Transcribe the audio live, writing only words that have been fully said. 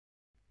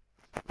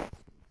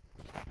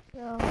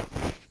Yo,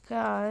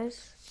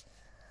 guys,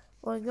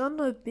 we're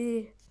gonna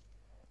be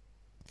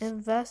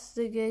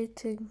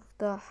investigating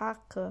the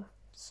hacker.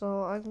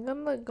 So I'm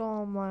gonna go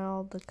on my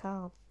old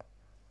account.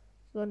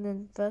 Gonna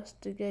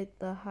investigate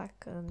the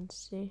hacker and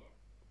see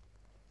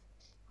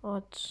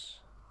what's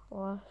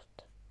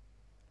left.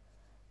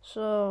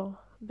 So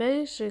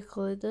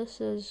basically, this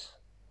is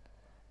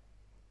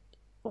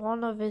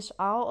one of his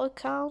alt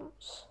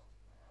accounts.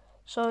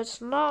 So it's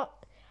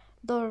not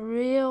the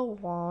real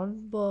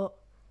one, but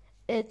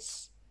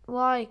it's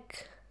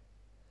like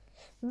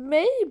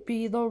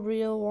maybe the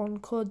real one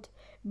could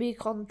be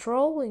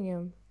controlling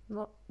him,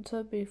 not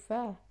to be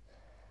fair.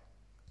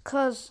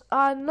 Cause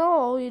I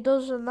know he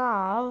doesn't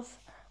have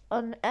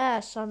an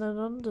S and an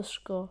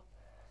underscore.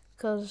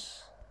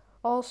 Cause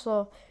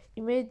also he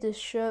made this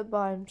shirt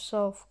by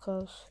himself.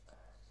 Cause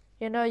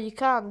you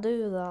can't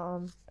do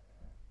that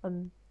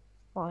on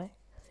like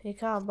you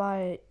can't buy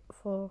it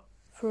for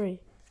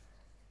free.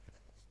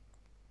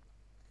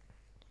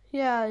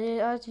 Yeah,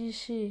 as you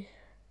see.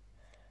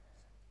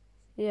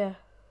 Yeah.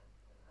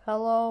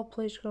 Hello,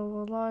 please come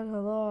online.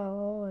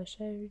 Hello, I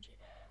saved you.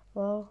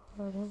 Hello.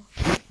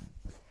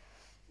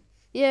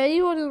 Yeah,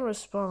 he wouldn't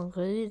respond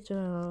because he's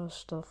doing other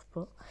stuff,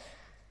 but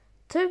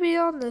to be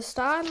honest,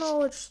 I know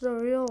which the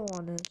real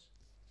one is.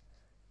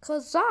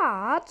 Because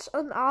that's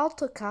an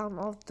alt account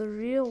of the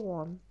real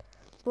one,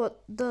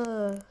 but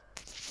the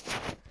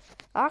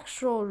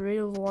actual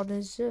real one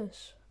is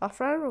this. A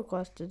friend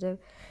requested him.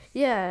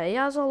 Yeah, he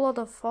has a lot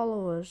of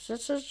followers.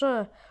 This is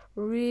a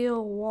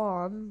real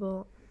one,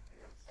 but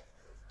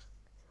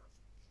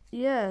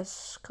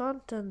yes,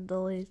 content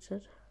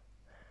deleted.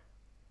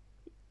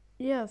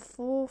 Yeah,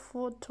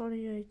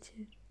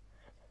 4/4/2018.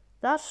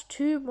 That's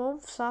 2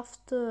 months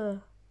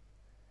after.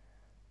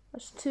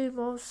 That's 2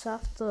 months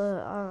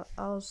after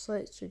I was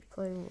literally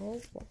playing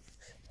Roblox.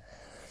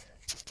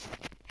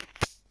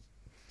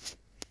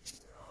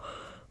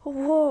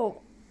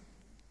 Whoa.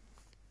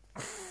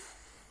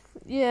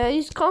 Yeah,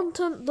 he's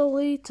content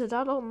deleted.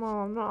 I don't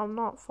know. I'm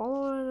not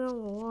following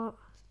him or what.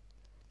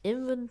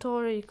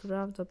 Inventory. You could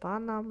have the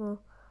Banama,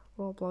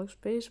 Roblox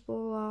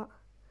baseball art.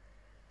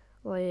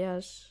 Like he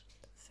has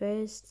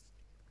face,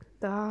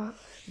 that,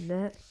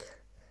 neck.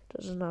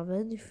 Doesn't have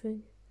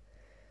anything.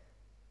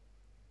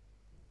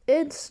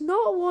 It's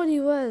not what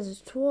he wears.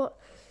 It's what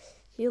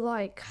he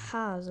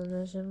has in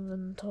his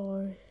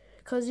inventory.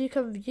 Cause you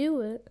can view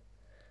it.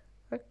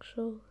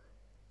 Actual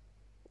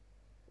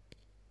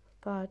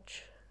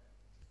badge.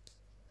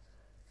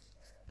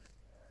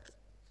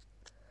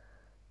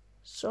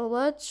 So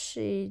let's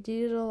see,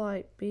 these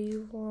are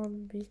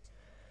B1, B.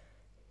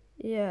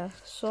 Yeah,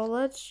 so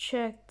let's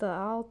check the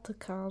alt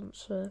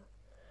accounts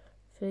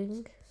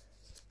thing.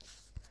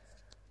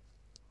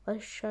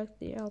 Let's check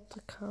the alt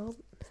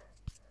account.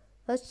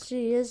 Let's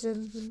see his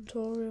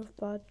inventory of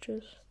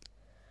badges.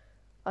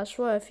 I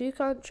swear, if you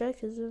can't check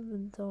his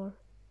inventory.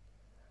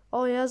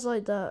 Oh, he has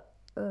that,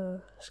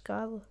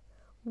 Skylar.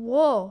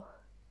 Whoa!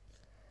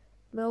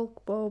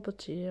 Milk boba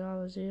tea, I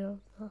was here.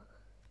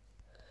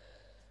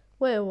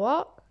 Wait,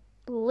 what?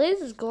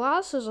 Liz's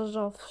glasses is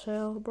off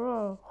sale,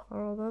 bro. I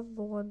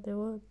remember when they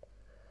were.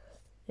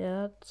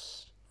 Yeah,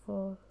 that's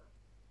for.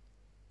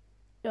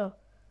 Yeah,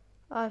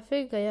 I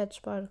think I had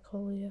Spider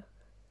Collier.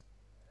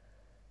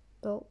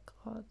 Milk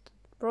God.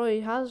 Bro,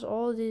 he has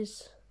all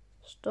these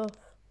stuff.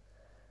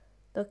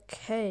 The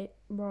cape,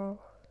 bro.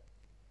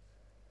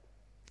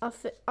 I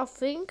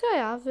think I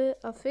have it.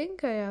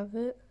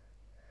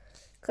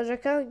 Cause I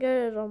can't get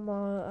it on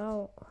my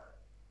out.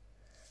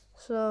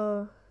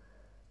 So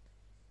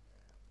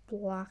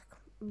black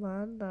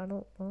man, I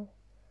don't know.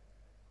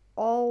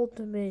 Old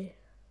me.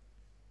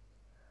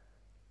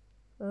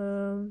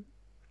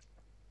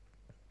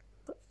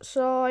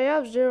 So I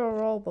have 0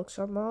 Robux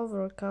on my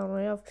other account.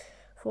 I have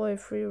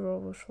 43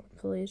 Robux from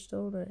Please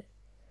Donate.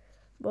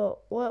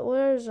 But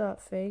where is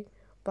that thing?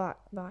 Back.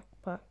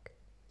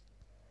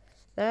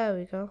 There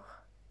we go.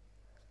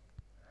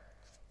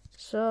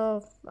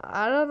 So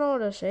I don't know what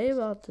to say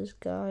about this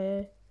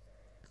guy.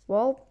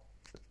 Well,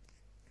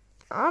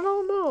 I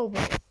don't know,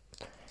 but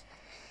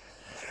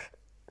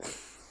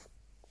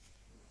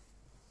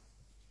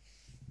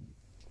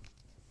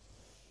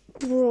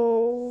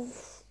bro,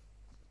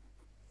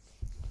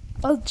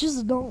 I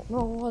just don't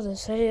know what to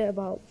say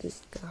about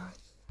this guy.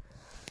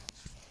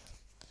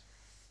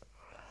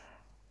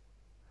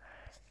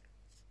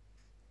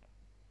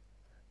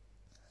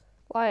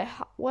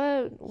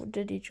 Where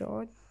did he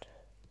join?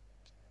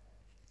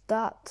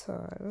 That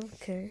time,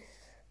 okay.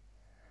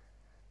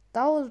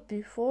 That was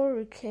before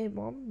it came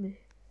on me.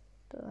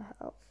 The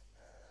hell?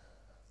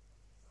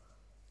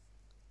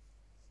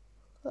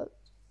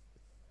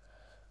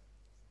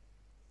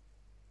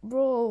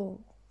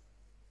 Bro,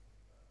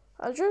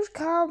 I just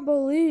can't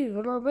believe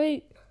it. I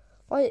made,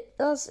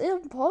 that's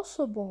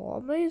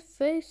impossible. I made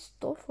fake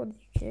stuff on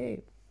the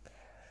game.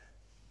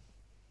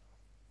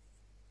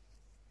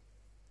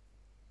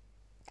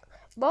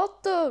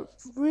 Not the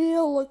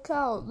real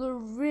account. The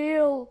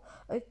real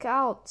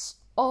account's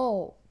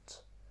alt,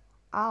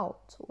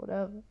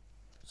 whatever.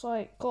 It's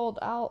called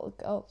alt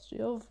accounts.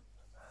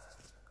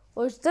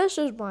 Which this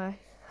is my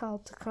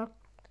health account,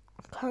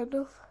 kind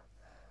of.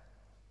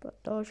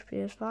 But Doge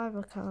PS5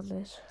 account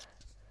is.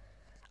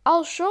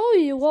 I'll show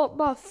you what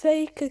my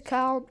fake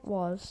account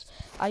was.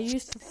 I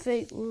used to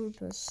fake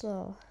Luna,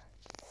 so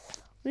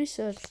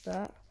research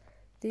that.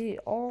 The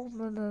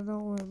almond and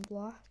Owen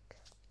Black.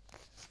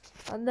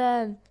 And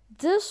then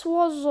this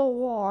was the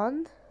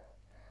one.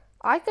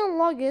 I can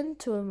log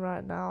into him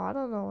right now. I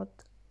don't know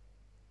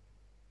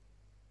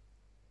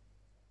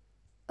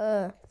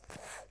what.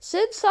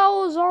 Since I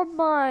was on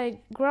my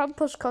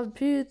grandpa's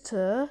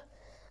computer,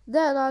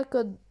 then I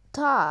could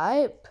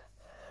type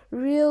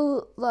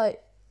real,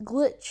 like,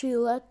 glitchy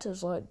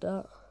letters like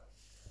that.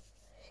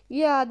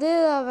 Yeah, I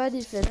didn't have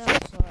anything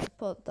else, so I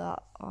put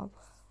that on.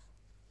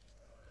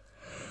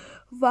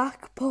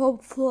 Vac-Bomb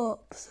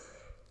Flops.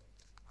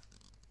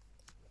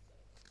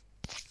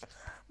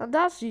 And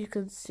as you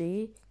can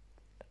see,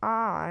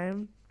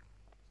 I'm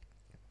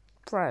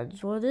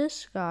friends with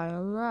this guy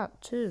on that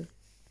too.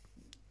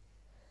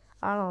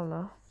 I don't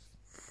know.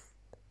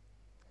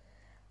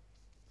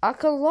 I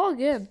can log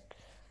in.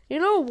 You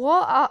know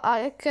what?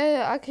 I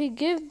can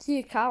give the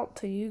account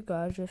to you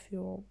guys if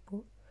you want.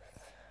 But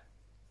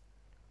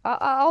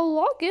I'll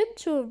log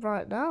into him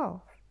right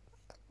now.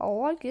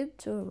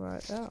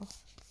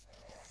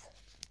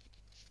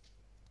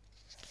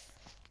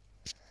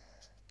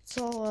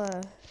 So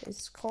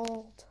it's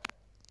called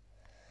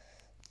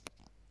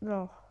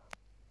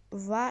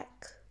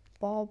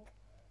Vac-Bomb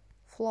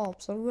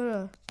Flops.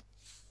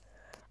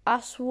 I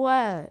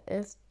swear,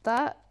 if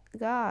that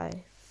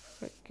guy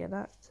freaking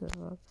active,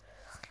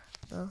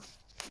 no.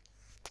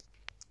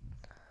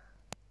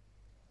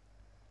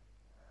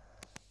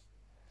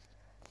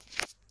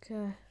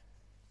 Okay.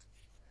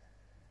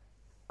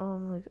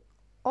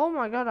 Oh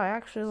my god, I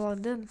actually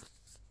logged in.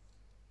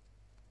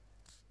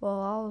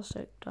 Well, I was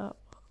sicked up.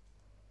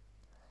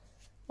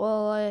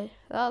 Well,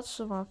 that's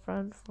my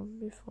friend from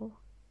before.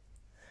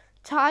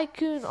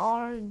 Tycoon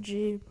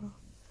RNG, bro.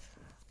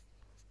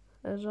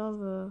 There's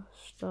other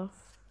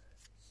stuff.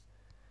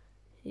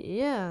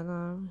 Yeah,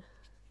 no.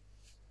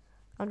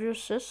 I'm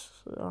just this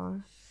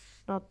one,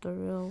 not the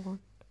real one.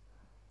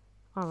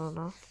 I don't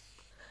know.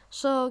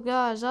 So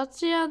guys, that's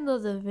the end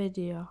of the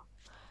video.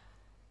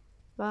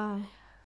 Bye.